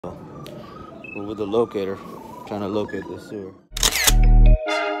We're with the locator, trying to locate the sewer.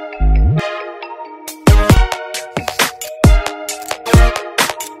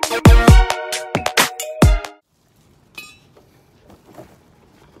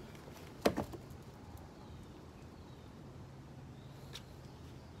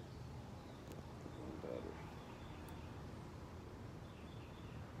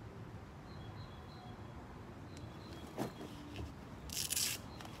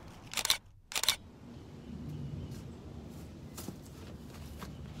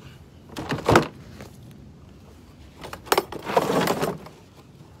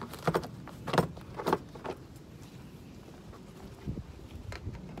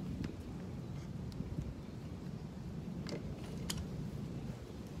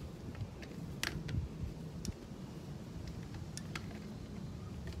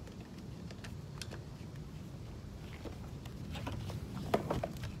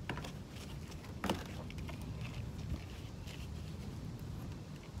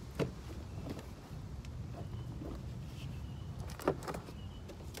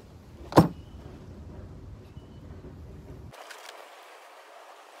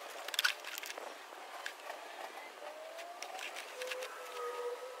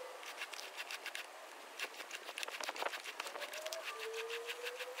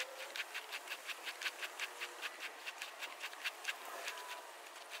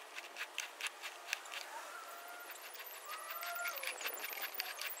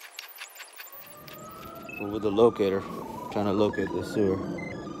 We're with the locator, trying to locate the sewer.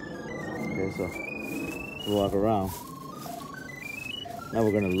 Okay, so we walk around. Now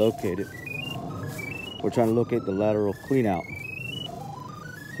we're gonna locate it. We're trying to locate the lateral clean out.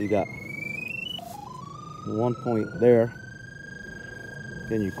 So you got one point there,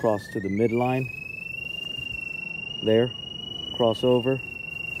 then you cross to the midline. There, cross over.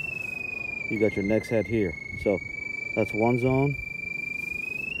 You got your next head here. So that's one zone,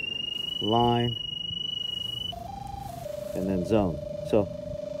 line, and then zone. So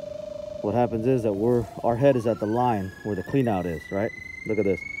what happens is that our head is at the line where the clean out is, right? Look at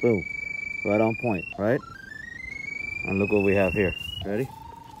this, boom, right on point, right? And look what we have here, ready?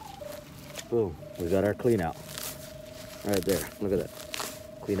 Boom, we got our clean out right there. Look at that,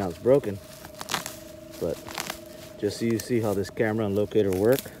 clean out's broken, but just so you see how this camera and locator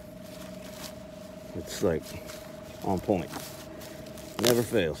work, it's like on point, never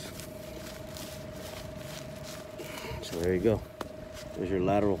fails. So there you go. There's your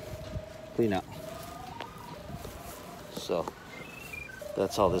lateral clean out. So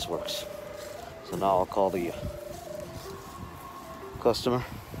that's how this works. So now I'll call the customer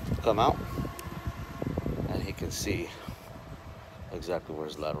to come out and he can see exactly where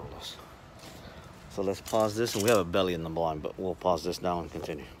his lateral is. So let's pause this, and we have a belly in the blind, but we'll pause this now and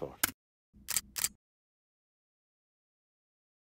continue forward.